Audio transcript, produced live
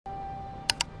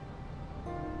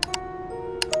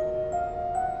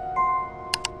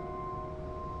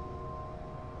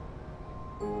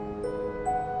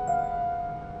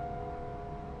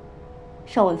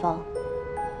邵文芳，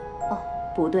哦，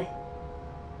不对，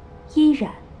依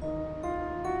然，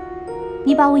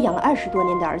你把我养了20多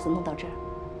年的儿子弄到这儿，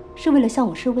是为了向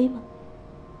我示威吗？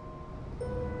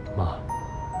妈，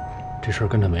这事儿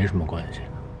跟他没什么关系。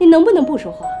你能不能不说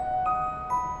话？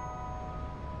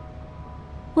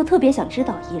我特别想知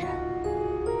道，依然，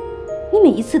你每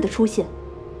一次的出现，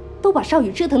都把少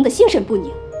宇折腾得心神不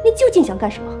宁，你究竟想干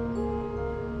什么？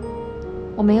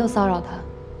我没有骚扰他。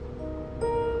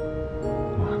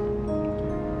妈，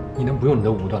你能不用你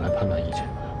的武断来判断一切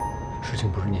吗？事情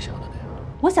不是你想的那样。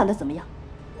我想的怎么样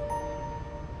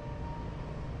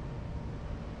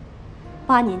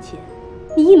？8年前，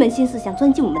你一门心思想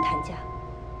钻进我们谭家，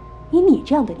以你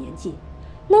这样的年纪，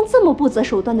能这么不择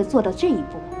手段地做到这一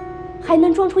步，还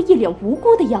能装出一脸无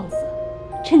辜的样子，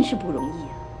真是不容易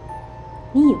啊！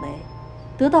你以为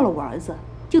得到了我儿子，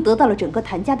就得到了整个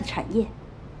谭家的产业，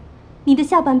你的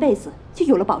下半辈子就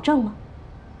有了保障吗？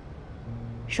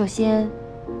首先，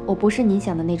我不是您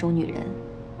想的那种女人，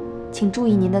请注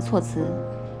意您的措辞。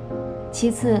其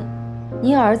次，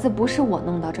您儿子不是我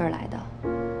弄到这儿来的，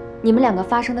你们两个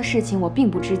发生的事情我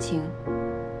并不知情。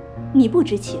你不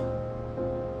知情？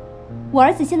我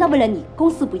儿子现在为了你，公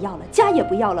司不要了，家也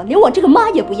不要了，连我这个妈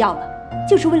也不要了，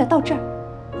就是为了到这儿，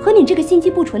和你这个心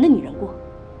机不纯的女人过。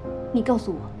你告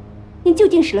诉我，你究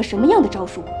竟使了什么样的招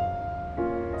数，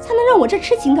才能让我这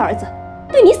痴情的儿子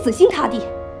对你死心塌地？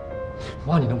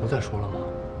妈，你能不再说了吗？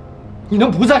你能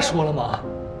不再说了吗？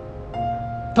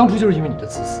当初就是因为你的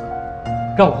自私，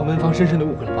让我和文芳深深的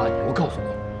误会了8年。我告诉你，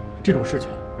这种事情，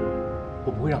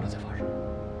我不会让它再发生。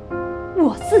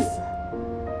我自私？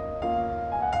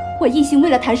我一心为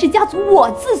了谭氏家族，我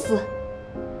自私？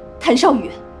谭少宇，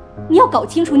你要搞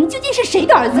清楚，你究竟是谁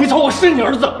的儿子？没错，我是你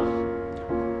儿子，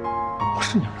我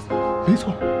是你儿子，没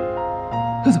错。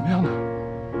那怎么样呢？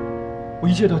我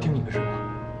一切都要听你的是吗？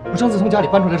我上次从家里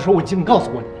搬出来的时候，我已经告诉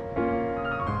过你了，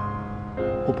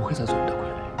我不会再做你的傀儡。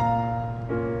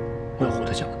我要活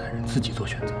得像个男人，自己做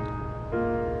选择，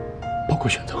包括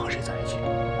选择和谁在一起。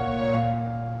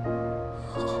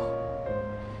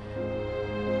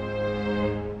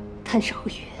谭少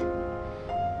宇，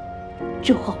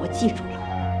这话我记住了。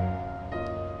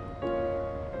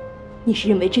你是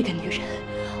认为这个女人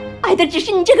爱的只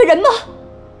是你这个人吗？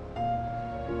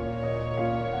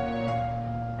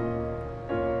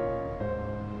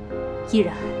依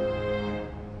然，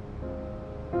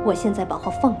我现在把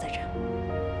话放在这儿，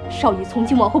少宇从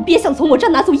今往后别想从我这儿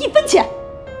拿走1分钱。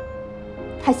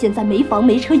他现在没房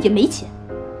没车也没钱，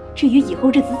至于以后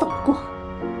日子怎么过，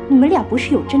你们俩不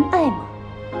是有真爱吗？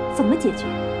怎么解决，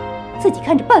自己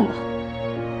看着办吧。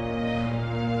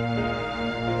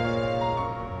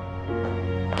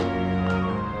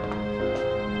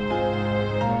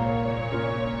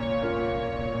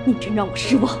你真让我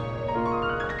失望。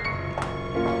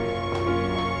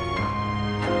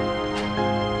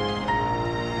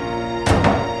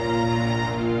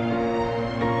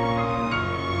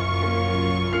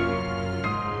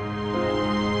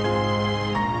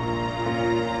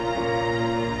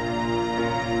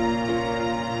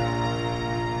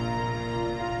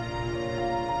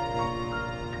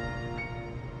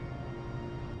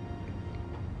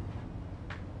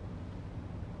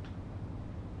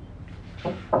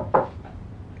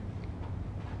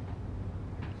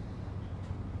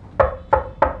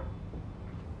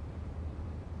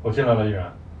我进来了，依然。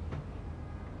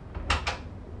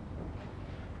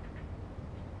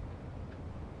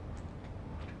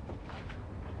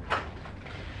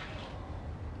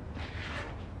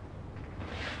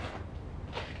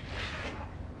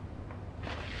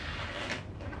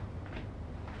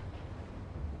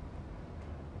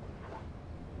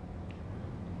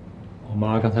我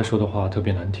妈刚才说的话特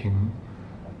别难听，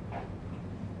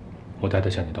我代她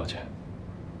向你道歉。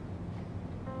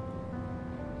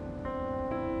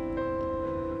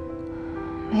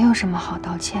没有什么好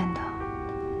道歉的。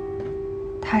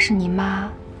她是你妈，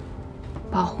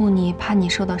保护你，怕你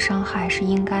受到伤害是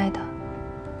应该的。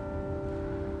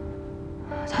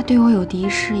她对我有敌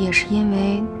视，也是因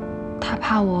为她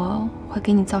怕我会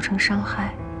给你造成伤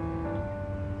害。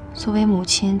作为母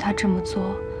亲，她这么做，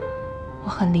我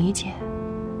很理解。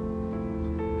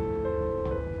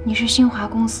你是新华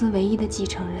公司唯一的继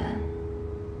承人，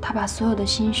她把所有的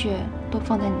心血都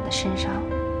放在你的身上，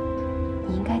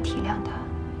你应该体谅她。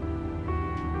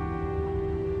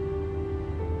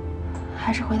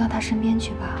还是回到他身边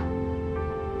去吧。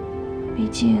毕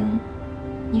竟，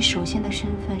你首先的身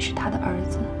份是他的儿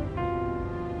子。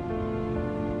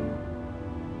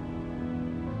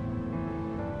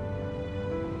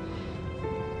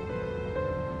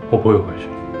我不会回去，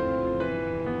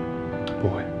不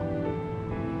会。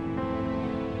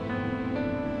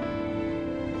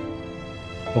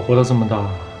我活到这么大，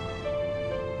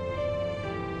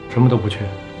什么都不缺，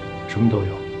什么都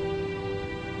有。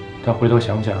但回头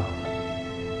想想，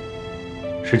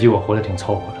实际我活得挺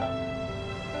凑合的，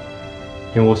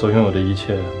因为我所拥有的一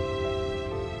切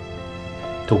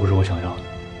都不是我想要的。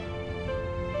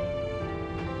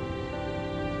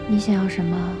你想要什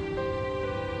么？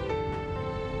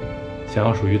想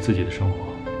要属于自己的生活，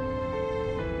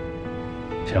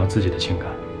想要自己的情感。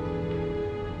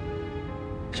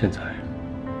现在，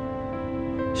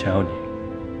想要你。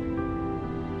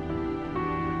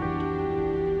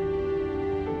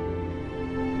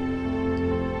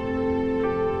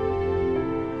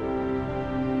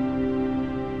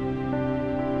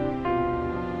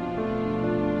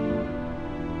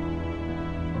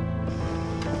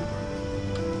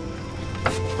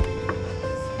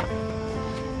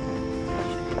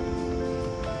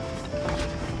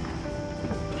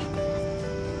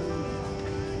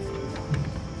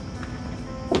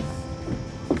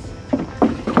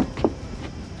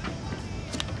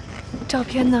照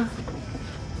片呢？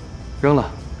扔了。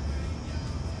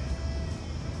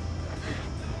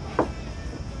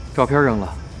照片扔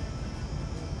了，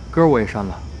歌我也删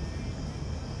了。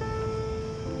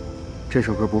这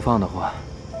首歌不放的话，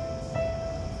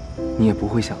你也不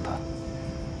会想他。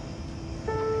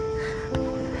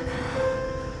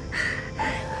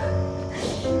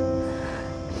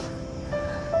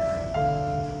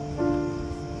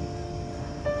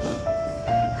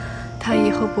他以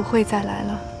后不会再来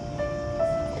了。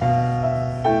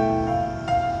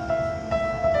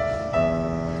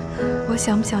我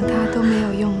想不想他都没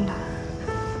有用了。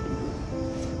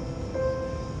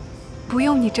不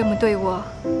用你这么对我。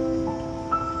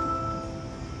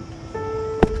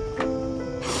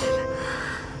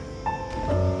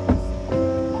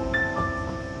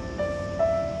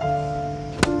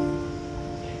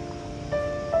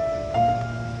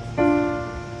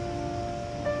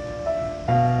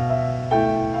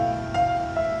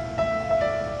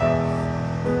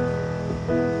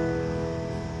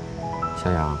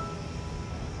小杨，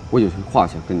我有句话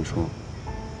想跟你说。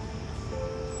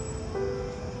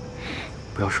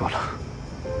不要说了。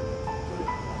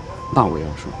那我也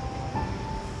要说。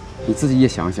你自己也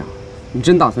想想，你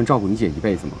真打算照顾你姐一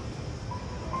辈子吗？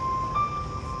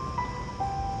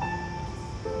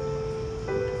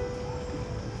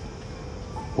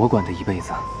我管她一辈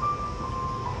子。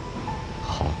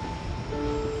好。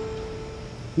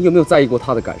你有没有在意过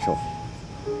她的感受？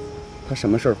她什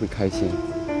么事儿会开心？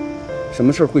什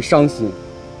么事儿会伤心？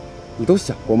你都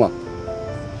想过吗？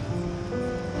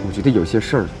我觉得有些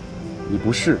事儿，你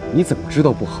不试，你怎么知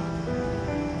道不好？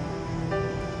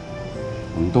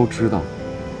我们都知道，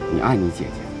你爱你姐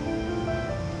姐，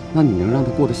那你能让她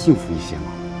过得幸福一些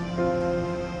吗？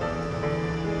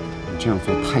你这样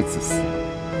做太自私了。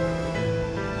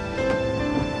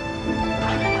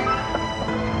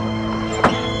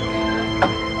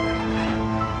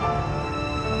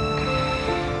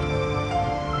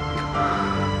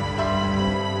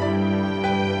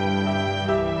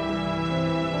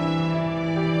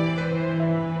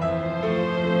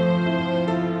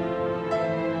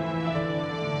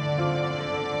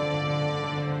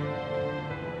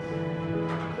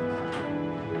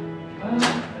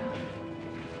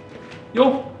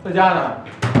哟，在家呢。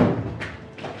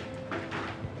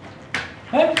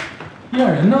哎，伊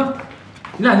冉人呢？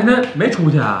你俩今天没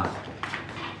出去啊？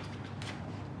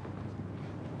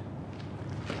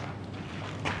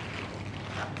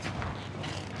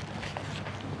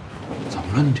怎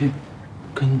么了？你这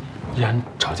跟伊冉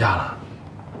吵架了？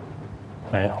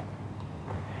没有。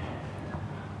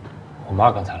我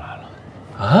妈刚才来了。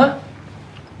啊？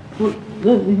不，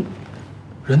那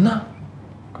人呢？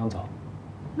刚走。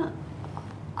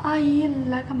阿姨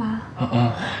来干嘛？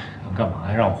干嘛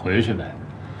呀？让我回去呗。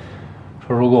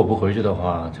说如果我不回去的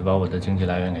话，就把我的经济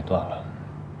来源给断了。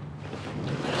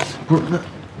不是，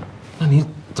那你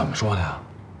怎么说的呀？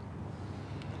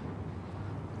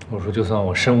我说就算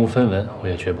我身无分文，我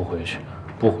也绝不回去，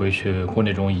不回去过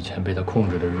那种以前被他控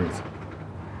制的日子。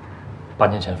8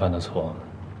年前犯的错，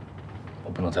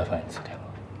我不能再犯一次天了。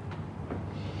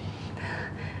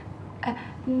哎，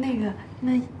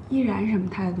那依然什么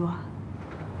态度啊？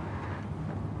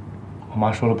我妈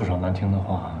说了不少难听的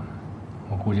话，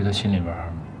我估计她心里边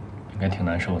应该挺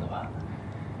难受的吧。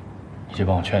你去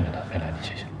帮我劝劝她，没来你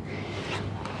谢谢。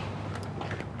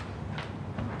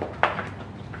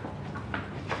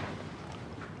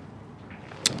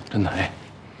真的哎，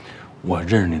我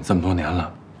认识你这么多年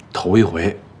了，头一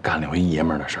回干了回爷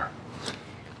们儿的事儿。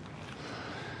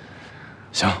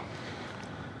行，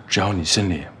只要你心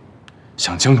里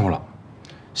想清楚了，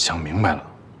想明白了，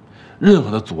任何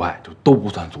的阻碍就都不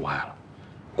算阻碍了。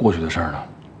过去的事儿呢，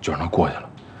就让它过去了。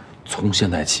从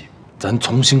现在起，咱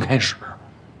重新开始。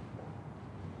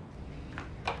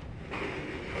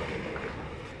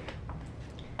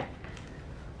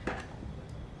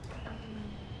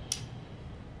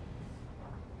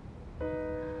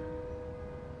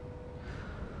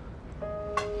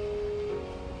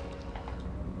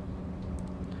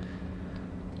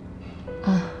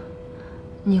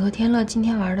你和天乐今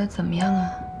天玩的怎么样啊？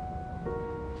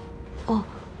哦，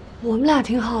我们俩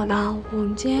挺好的。我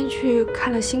们今天去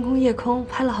看了星空夜空，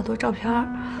拍了好多照片。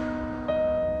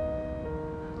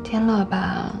天乐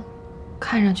吧，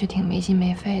看上去挺没心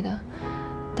没肺的，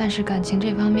但是感情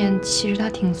这方面其实他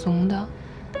挺怂的，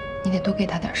你得多给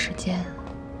他点时间。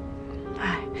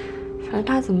哎，反正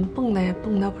他怎么蹦的也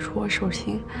蹦跶不出我手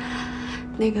心。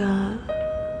那个。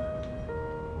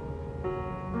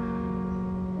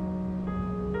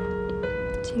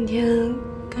今天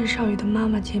跟少宇的妈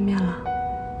妈见面了。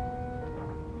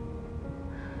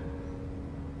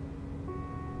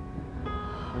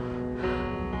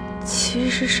其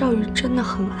实少宇真的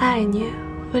很爱你，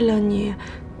为了你，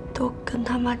都跟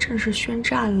他妈正式宣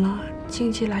战了，经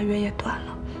济来源也断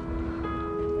了。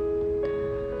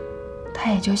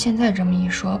他也就现在这么一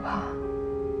说吧。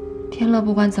天乐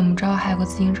不管怎么着还有个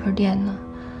自行车店呢，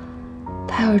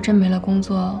他要是真没了工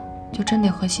作，就真得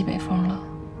喝西北风了。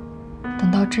等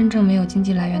到真正没有经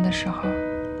济来源的时候，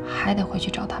还得回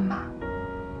去找他妈。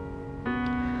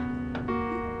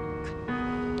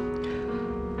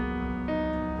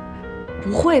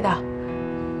不会的，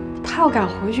他要敢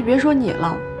回去，别说你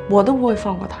了，我都不会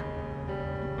放过他。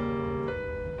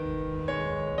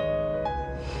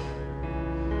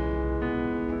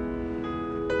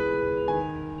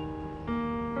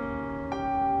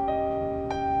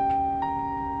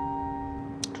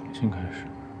重新开始。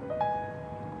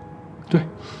对，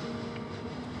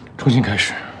重新开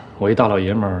始。我一大老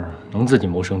爷们儿能自己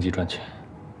谋生计赚钱，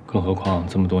更何况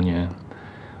这么多年，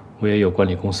我也有管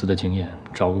理公司的经验，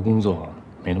找个工作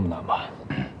没那么难吧？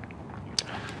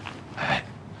哎，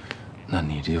那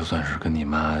你这就算是跟你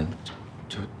妈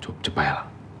就掰了。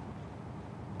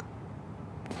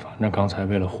反正刚才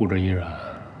为了护着伊冉，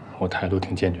我态度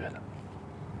挺坚决的。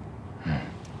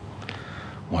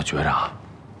我觉着啊，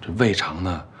这未尝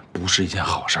呢不是一件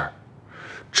好事儿。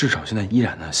至少现在伊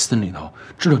冉呢心里头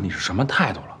知道你是什么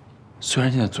态度了，虽然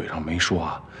现在嘴上没说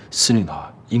啊，心里头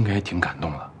应该挺感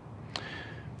动的。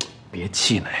别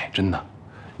气馁，真的，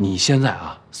你现在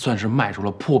啊算是迈出了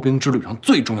破冰之旅上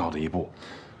最重要的一步，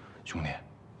兄弟，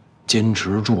坚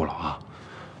持住了啊！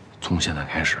从现在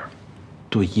开始，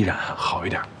对伊冉好一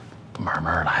点，慢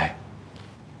慢来。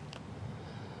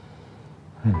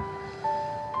嗯。